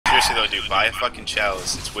Seriously though, dude, buy a fucking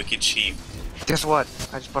chalice. It's wicked cheap. Guess what?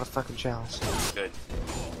 I just bought a fucking chalice. Good.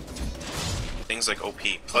 Things like OP.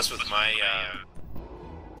 Plus with my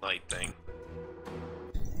light thing.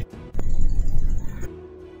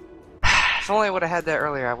 If only I would have had that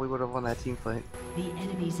earlier, we would have won that team fight. The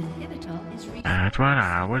enemy's inhibitor is reached. That's what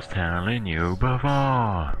I was telling you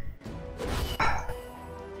before.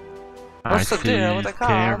 What's the deal with the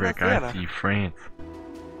car on the Derek, I piano? see France.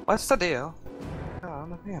 What's the deal? Oh, on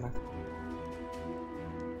the piano.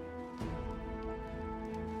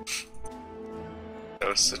 That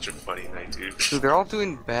was such a funny night, dude. Dude, they're all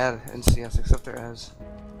doing bad in CS except their Ez.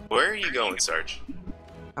 Where are you going, Sarge?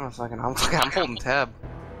 I don't fucking. I'm holding tab.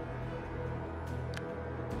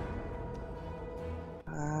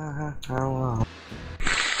 Oh well.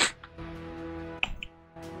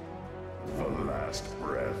 The last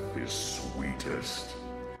breath is sweetest.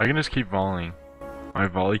 I can just keep volleying. My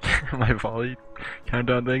volley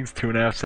countdown thing's 2.5 seconds.